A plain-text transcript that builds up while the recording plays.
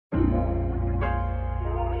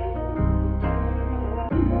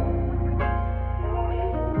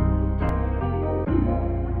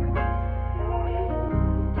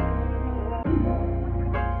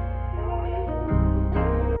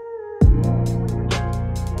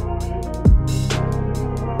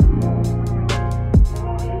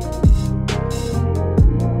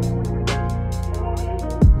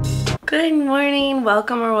Good morning,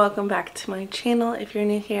 welcome back to my channel. If you're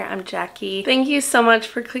new here, I'm Jackie. Thank you so much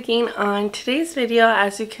for clicking on today's video.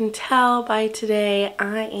 As you can tell by today,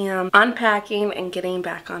 I am unpacking and getting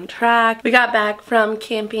back on track. We got back from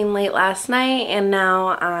camping late last night and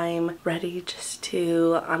now I'm ready just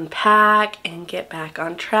to unpack and get back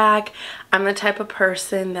on track. I'm the type of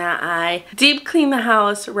person that I deep clean the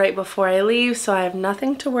house right before I leave, so I have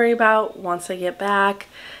nothing to worry about once I get back,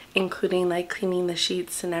 including like cleaning the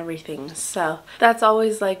sheets and everything. So that's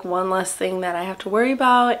always like one less thing that I have to worry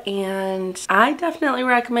about, and I definitely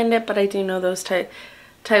recommend it. But I do know those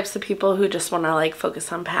types of people who just want to like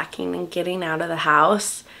focus on packing and getting out of the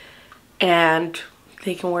house, and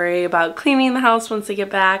they can worry about cleaning the house once they get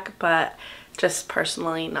back, but just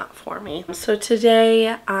personally not for me. So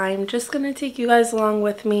today I'm just gonna take you guys along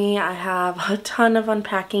with me. I have a ton of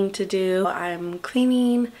unpacking to do. I'm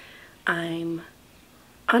cleaning, I'm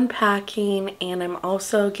unpacking, and I'm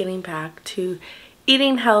also getting back to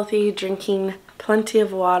eating healthy, drinking plenty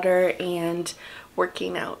of water, and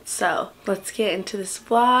working out. So let's get into this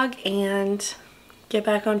vlog and get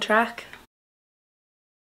back on track.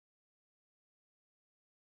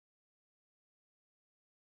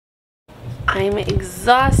 I'm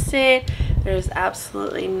exhausted. There's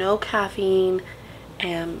absolutely no caffeine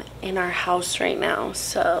in our house right now,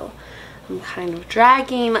 so I'm kind of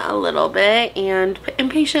dragging a little bit and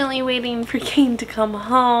impatiently waiting for Kane to come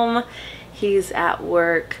home. He's at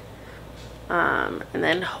work, and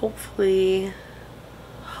then hopefully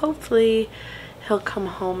he'll come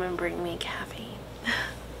home and bring me caffeine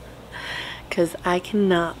because I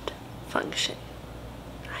cannot function.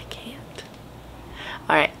 I can't.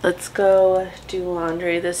 Alright, let's go do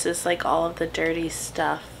laundry. This is like all of the dirty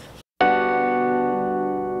stuff.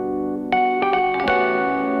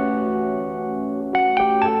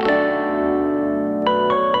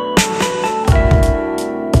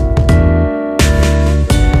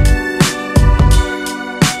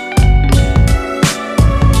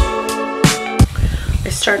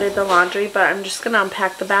 Started the laundry, but I'm just gonna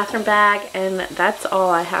unpack the bathroom bag, and that's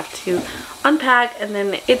all I have to unpack, and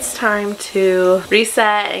then it's time to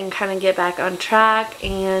reset and kind of get back on track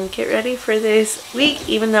and get ready for this week.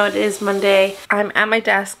 Even though it is Monday, I'm at my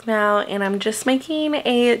desk now and I'm just making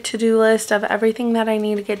a to-do list of everything that I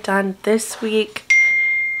need to get done this week.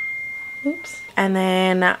 Oops. And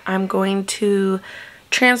then I'm going to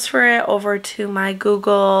transfer it over to my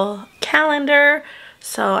Google Calendar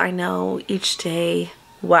so I know each day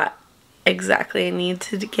what exactly I need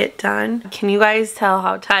to get done. Can you guys tell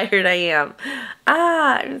how tired I am?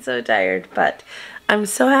 I'm so tired, but I'm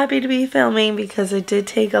so happy to be filming because it did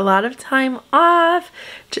take a lot of time off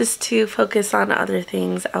just to focus on other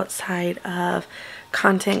things outside of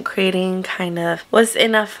content creating. Kind of was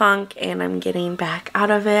in a funk and I'm getting back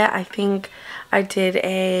out of it. I think I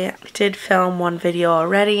did film one video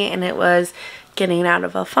already and it was getting out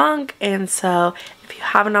of a funk, and so if you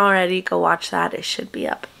haven't already, go watch that. It should be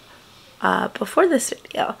up before this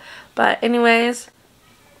video. But anyways,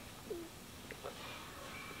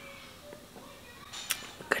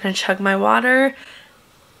 I'm gonna chug my water.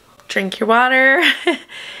 Drink your water.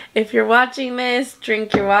 If you're watching this,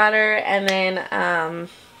 drink your water, and then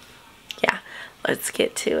yeah, let's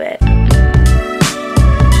get to it.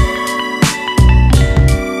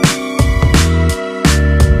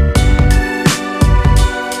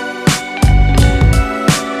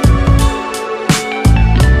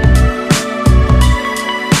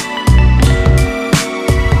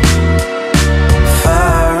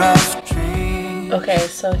 Okay,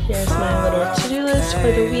 so here's my little to-do list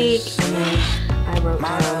for the week, and then I wrote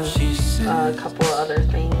down a couple of other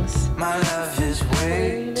things.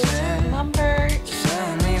 Number.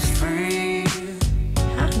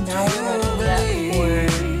 Now we're running that for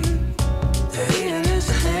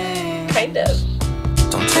kind of.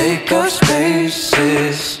 Don't take up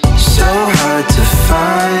spaces, so hard to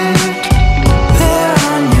find. There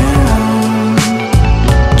on your own,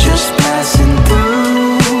 just passing through.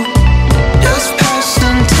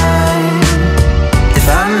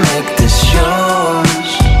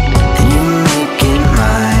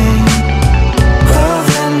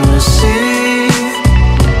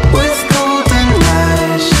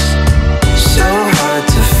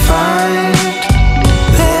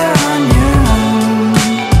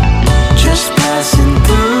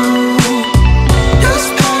 Just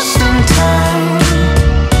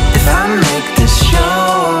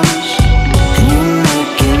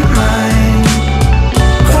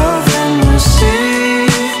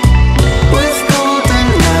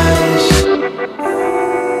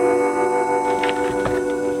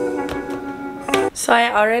So I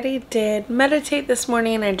already did meditate this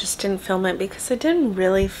morning. I just didn't film it because I didn't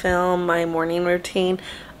really film my morning routine.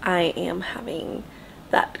 I am having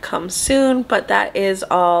that come soon, but that is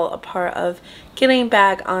all a part of getting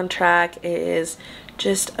back on track. It is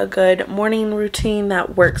just a good morning routine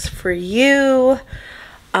that works for you.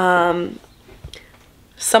 Some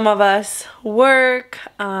of us work,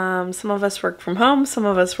 some of us work from home, some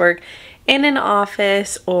of us work in an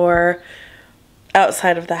office or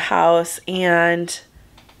outside of the house, and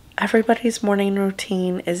everybody's morning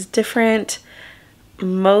routine is different.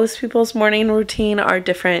 Most people's morning routine are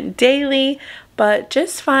different daily, but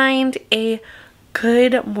just find a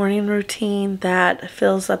good morning routine that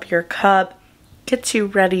fills up your cup, gets you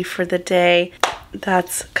ready for the day.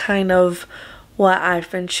 That's kind of what I've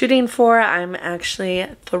been shooting for. I'm actually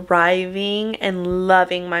thriving and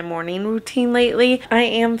loving my morning routine lately. I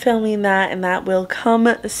am filming that, and that will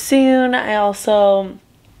come soon. I also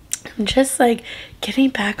am just like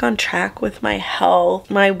getting back on track with my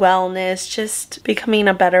health, my wellness, just becoming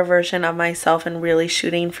a better version of myself and really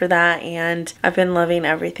shooting for that. And I've been loving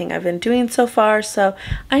everything I've been doing so far, so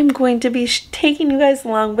I'm going to be taking you guys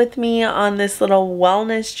along with me on this little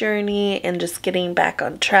wellness journey and just getting back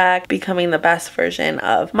on track, becoming the best version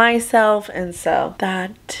of myself. And so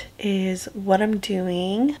that is what I'm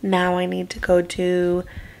doing. Now I need to go do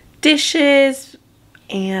dishes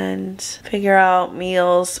and figure out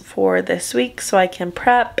meals for this week so I can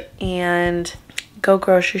prep and go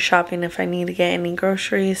grocery shopping if I need to get any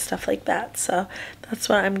groceries, stuff like that. So that's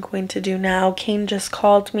what I'm going to do now. Kane just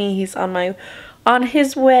called me. He's on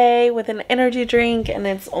his way with an energy drink, and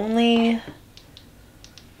it's only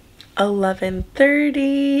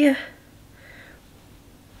 11:30.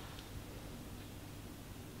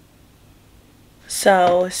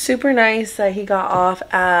 So super nice that he got off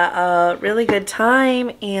at a really good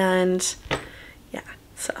time. And yeah,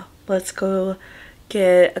 so let's go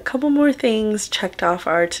get a couple more things checked off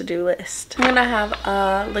our to-do list. I'm gonna have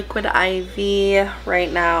a liquid IV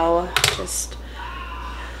right now, just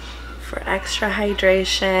for extra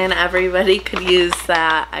hydration. Everybody could use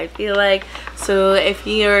that, I feel like. So if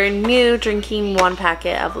you're new, drinking 1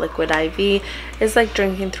 packet of liquid IV is like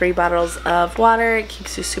drinking 3 bottles of water. It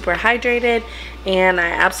keeps you super hydrated, and I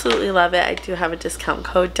absolutely love it. I do have a discount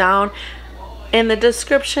code down in the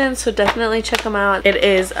description, so definitely check them out. It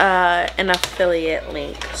is an affiliate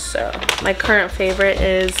link. So my current favorite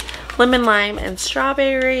is lemon, lime, and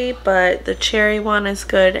strawberry, but the cherry one is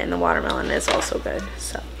good and the watermelon is also good.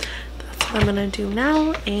 So that's what I'm gonna do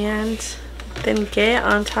now, and then get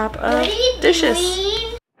on top of dishes.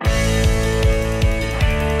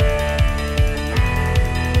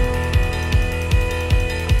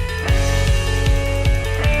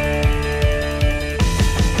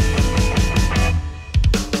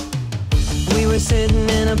 We were sitting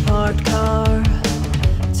in a parked car,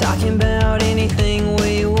 talking about anything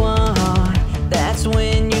we want. That's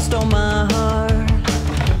when you stole my heart.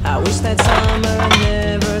 I wish that summer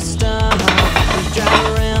never stopped. We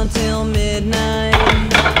drive around till midnight,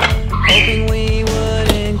 hoping we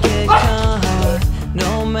wouldn't get caught.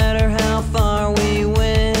 No matter how far we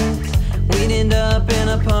went, we'd end up in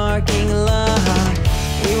a parking lot.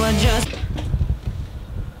 We were just...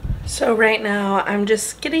 So right now I'm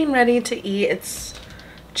just getting ready to eat. It's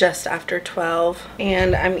just after 12,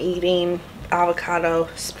 and I'm eating avocado,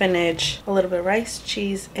 spinach, a little bit of rice,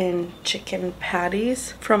 cheese, and chicken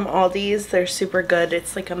patties from Aldi's. They're super good.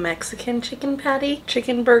 It's like a Mexican chicken patty,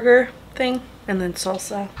 chicken burger thing, and then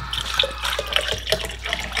salsa.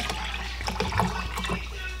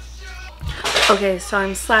 Okay, so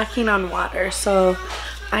I'm slacking on water. So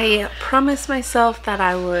I promised myself that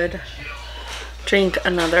I would drink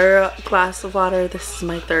another glass of water. This is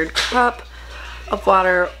my 3rd cup of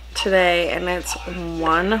water today, and it's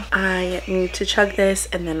 1. I need to chug this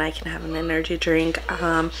and then I can have an energy drink.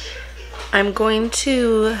 I'm going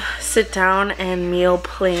to sit down and meal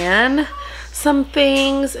plan some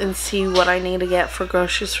things and see what I need to get for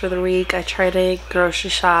groceries for the week. I try to grocery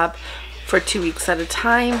shop for 2 weeks at a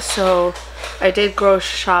time, so I did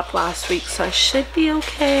grocery shop last week, so I should be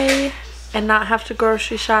okay and not have to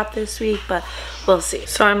grocery shop this week, but we'll see.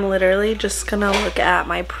 So I'm literally just gonna look at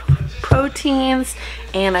my proteins,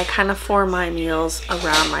 and I kind of form my meals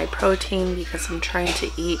around my protein because I'm trying to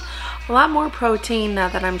eat a lot more protein now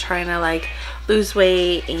that I'm trying to like lose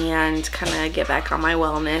weight and kind of get back on my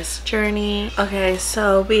wellness journey. Okay,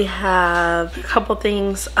 so we have a couple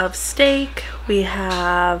things of steak. We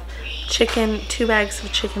have chicken, 2 bags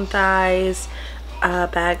of chicken thighs, a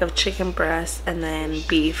bag of chicken breast, and then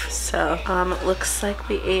beef. So it looks like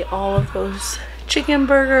we ate all of those chicken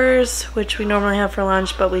burgers, which we normally have for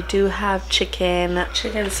lunch, but we do have chicken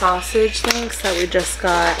sausage links that we just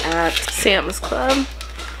got at Sam's Club.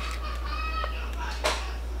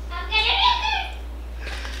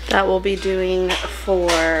 That we'll be doing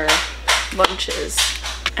for lunches.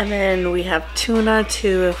 And then we have tuna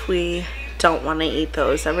too if we don't want to eat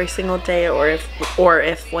those every single day, or if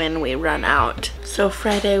when we run out. So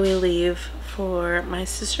Friday we leave for my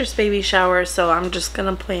sister's baby shower, so I'm just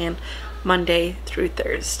gonna plan Monday through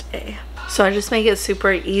Thursday. So I just make it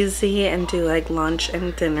super easy and do like lunch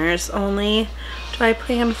and dinners only do I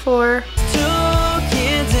plan for. 2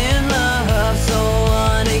 kids in love, so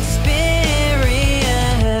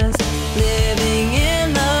unexperienced, living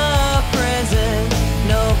in the present,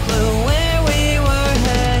 no clue where we were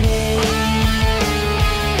headed.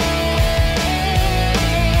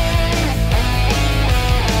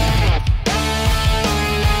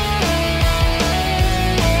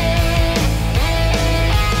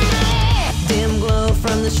 Dim glow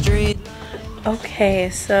from the street.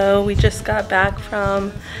 Okay, so we just got back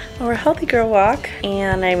from our healthy girl walk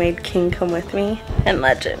and I made King come with me and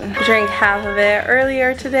Legend. I drank half of it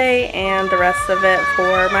earlier today and the rest of it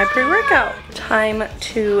for my pre-workout. Time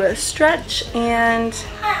to stretch and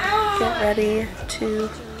get ready to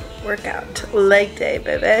work out. Leg day,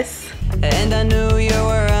 babies. And I knew you were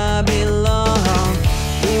where I belong.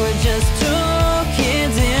 We were just 2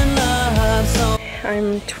 kids in love, so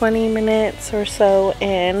I'm 20 minutes or so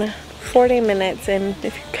in, 40 minutes in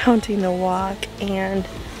if you're counting the walk, and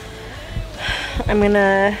I'm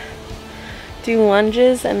gonna do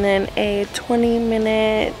lunges and then a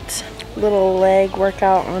 20-minute little leg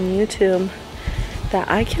workout on YouTube that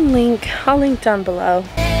I can link. I'll link down below.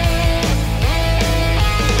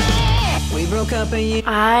 we broke up a year.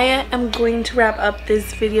 I am going to wrap up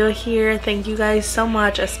this video here. Thank you guys so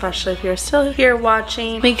much, especially if you're still here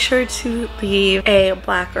watching. Make sure to leave a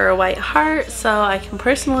black or a white heart so I can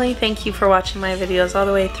personally thank you for watching my videos all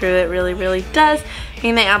the way through. It really, really does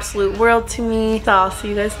mean the absolute world to me. So I'll see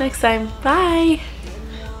you guys next time. Bye!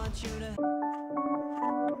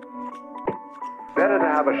 Better to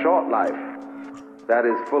have a short life that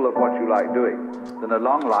is full of what you like doing than a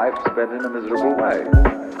long life spent in a miserable way.